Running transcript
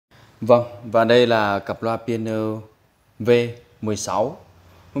Vâng, và đây là cặp loa piano V16.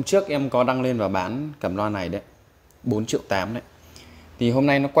 Hôm trước em có đăng lên và bán cặp loa này đấy, 4,8 triệu đấy. Thì hôm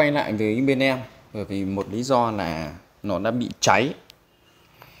nay nó quay lại với bên em bởi vì một lý do là nó đã bị cháy.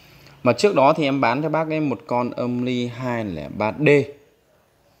 Mà trước đó thì em bán cho bác ấy một con âm ly 203D.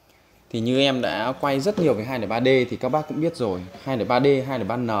 Thì như em đã quay rất nhiều về 203D thì các bác cũng biết rồi, 203D,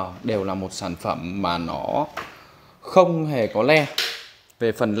 203N đều là một sản phẩm mà nó không hề có le.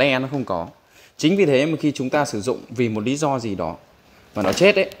 Về phần le nó không có. Chính vì thế mà khi chúng ta sử dụng vì một lý do gì đó mà nó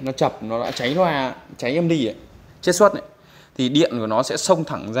chết ấy, nó chập, nó đã cháy loa, cháy âm ly ấy, chết suất ấy, thì điện của nó sẽ xông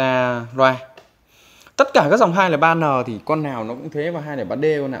thẳng ra loa. Tất cả các dòng 203N thì con nào nó cũng thế, và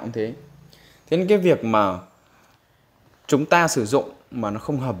 203D con nào cũng thế. Thế nên cái việc mà chúng ta sử dụng mà nó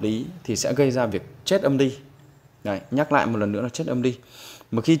không hợp lý thì sẽ gây ra việc chết âm ly. Đấy, nhắc lại một lần nữa là chết âm ly.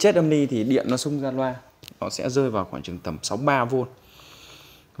 Mà khi chết âm ly thì điện nó xung ra loa, nó sẽ rơi vào khoảng chừng tầm 63V.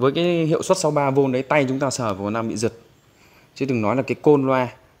 Với cái hiệu suất 63V đấy, tay chúng ta sờ vào đang bị giật. Chứ đừng nói là cái côn loa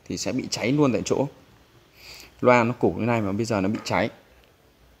thì sẽ bị cháy luôn tại chỗ. Loa nó củ như này mà bây giờ nó bị cháy.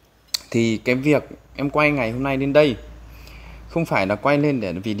 Thì cái việc em quay ngày hôm nay lên đây không phải là quay lên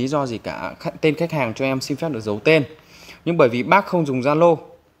để vì lý do gì cả. Tên khách hàng cho em xin phép được giấu tên. Nhưng bởi vì bác không dùng Zalo,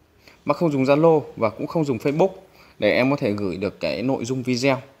 bác không dùng Zalo và cũng không dùng Facebook để em có thể gửi được cái nội dung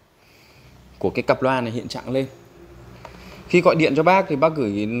video của cái cặp loa này hiện trạng lên. Khi gọi điện cho bác thì bác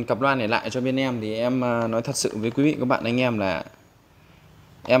gửi cặp loa này lại cho bên em, thì em nói thật sự với quý vị các bạn anh em là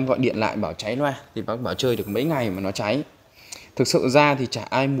em gọi điện lại bảo cháy loa thì bác bảo chơi được mấy ngày mà nó cháy. Thực sự ra thì chả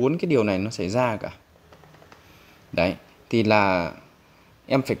ai muốn cái điều này nó xảy ra cả. Đấy, thì là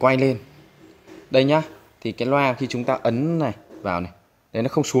em phải quay lên. Đây nhá, thì cái loa khi chúng ta ấn này vào này, đấy nó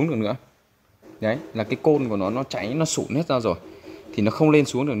không xuống được nữa. Đấy, là cái côn của nó cháy, nó sụn hết ra rồi. Thì nó không lên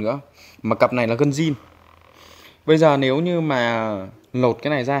xuống được nữa. Mà cặp này là gân zin. Bây giờ nếu như mà lột cái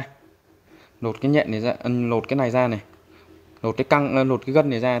này ra, lột cái nhện này ra, lột cái này ra này, lột cái gân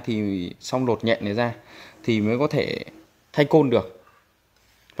này ra, thì xong lột nhện này ra thì mới có thể thay côn được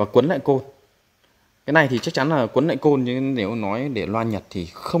và quấn lại côn. Cái này thì chắc chắn là quấn lại côn, chứ nếu nói để loa Nhật thì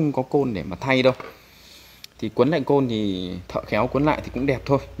không có côn để mà thay đâu. Thì quấn lại côn thì thợ khéo quấn lại thì cũng đẹp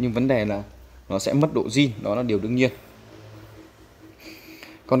thôi, nhưng vấn đề là nó sẽ mất độ zin, đó là điều đương nhiên.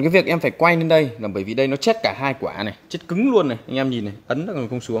 Còn cái việc em phải quay lên đây là bởi vì đây nó chết cả hai quả này, chết cứng luôn này, anh em nhìn này, ấn nó còn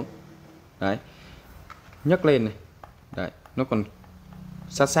không xuống. Đấy, nhấc lên này, đấy, nó còn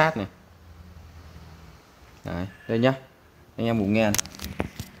sát sát này. Đấy, đây nhá, anh em cùng nghe này.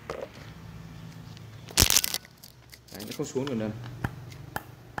 Đấy, nó không xuống được đâu.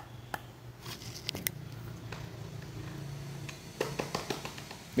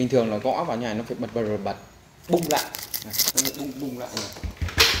 Bình thường là gõ vào nhà nó phải bật bung lại. Đấy, nó bung lại rồi.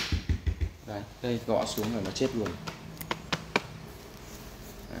 Đấy, đây gõ xuống rồi nó chết luôn.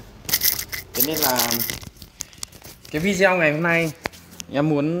 Đấy. Thế nên là cái video ngày hôm nay em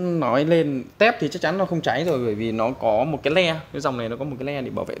muốn nói lên tép thì chắc chắn nó không cháy rồi, bởi vì nó có một cái le, cái dòng này nó có một cái le để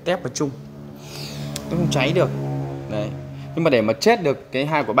bảo vệ tép vào chung, nó không cháy được. Đấy, nhưng mà để mà chết được cái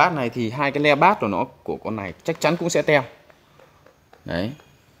hai quả bát này thì hai cái le bát của nó, của con này chắc chắn cũng sẽ teo. Đấy,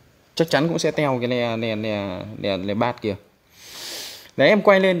 chắc chắn cũng sẽ teo cái le bát kia. Đấy, em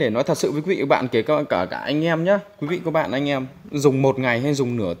quay lên để nói thật sự với quý vị các bạn, kể cả anh em nhá, quý vị các bạn anh em dùng một ngày hay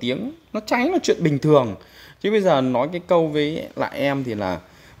dùng nửa tiếng nó cháy là chuyện bình thường. Chứ bây giờ nói cái câu với lại em thì là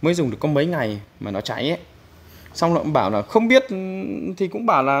mới dùng được có mấy ngày mà nó cháy ấy. Xong lại bảo là không biết, thì cũng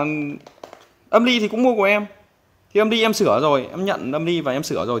bảo là âm ly thì cũng mua của em. Thì âm ly em sửa rồi, em nhận âm ly và em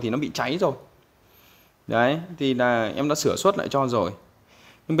sửa rồi thì nó bị cháy rồi. Đấy, thì là em đã sửa suất lại cho rồi.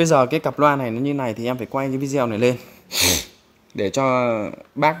 Nhưng bây giờ cái cặp loa này nó như này thì em phải quay cái video này lên để cho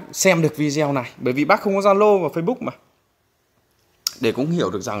bác xem được video này. Bởi vì bác không có Zalo và Facebook mà. Để cũng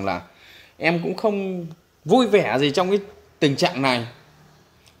hiểu được rằng là em cũng không vui vẻ gì trong cái tình trạng này.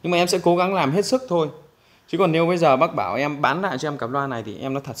 Nhưng mà em sẽ cố gắng làm hết sức thôi. Chứ còn nếu bây giờ bác bảo em bán lại cho em cặp loa này thì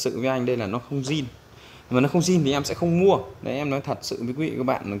em nói thật sự với anh đây là nó không zin. Mà nó không zin thì em sẽ không mua. Đấy, em nói thật sự với quý vị các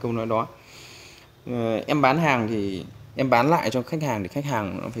bạn là câu nói đó. Em bán hàng thì em bán lại cho khách hàng thì khách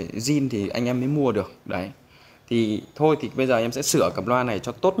hàng nó phải zin thì anh em mới mua được. Đấy. Thì thôi thì bây giờ em sẽ sửa cặp loa này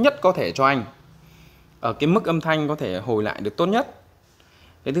cho tốt nhất có thể cho anh, ở cái mức âm thanh có thể hồi lại được tốt nhất.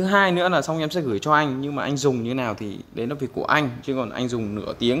 Cái thứ hai nữa là xong em sẽ gửi cho anh, nhưng mà anh dùng như nào thì đấy là việc của anh. Chứ còn anh dùng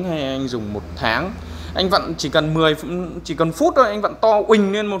nửa tiếng hay anh dùng một tháng, anh vặn chỉ cần phút thôi, anh vặn to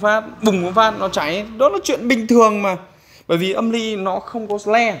uỳnh lên một phát, bùng một phát nó cháy, đó là chuyện bình thường mà. Bởi vì âm ly nó không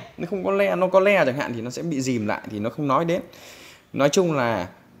có le, nó có le chẳng hạn thì nó sẽ bị dìm lại thì nó không nói đến. Nói chung là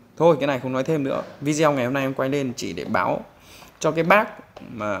thôi cái này không nói thêm nữa. Video ngày hôm nay em quay lên chỉ để báo cho cái bác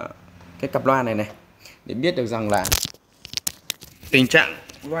mà cái cặp loa này này, để biết được rằng là tình trạng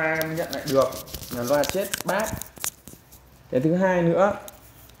loa em nhận lại được là loa chết bát. Cái thứ hai nữa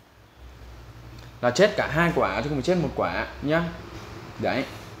là chết cả hai quả chứ không phải chết một quả nhá. Đấy,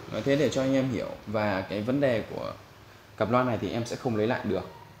 nói thế để cho anh em hiểu. Và cái vấn đề của cặp loa này thì em sẽ không lấy lại được,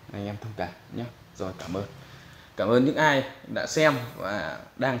 anh em thông cảm nhé. Rồi, cảm ơn những ai đã xem và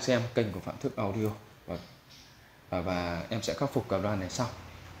đang xem kênh của Phạm Thức Audio, và em sẽ khắc phục cặp loa này sau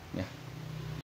nhé.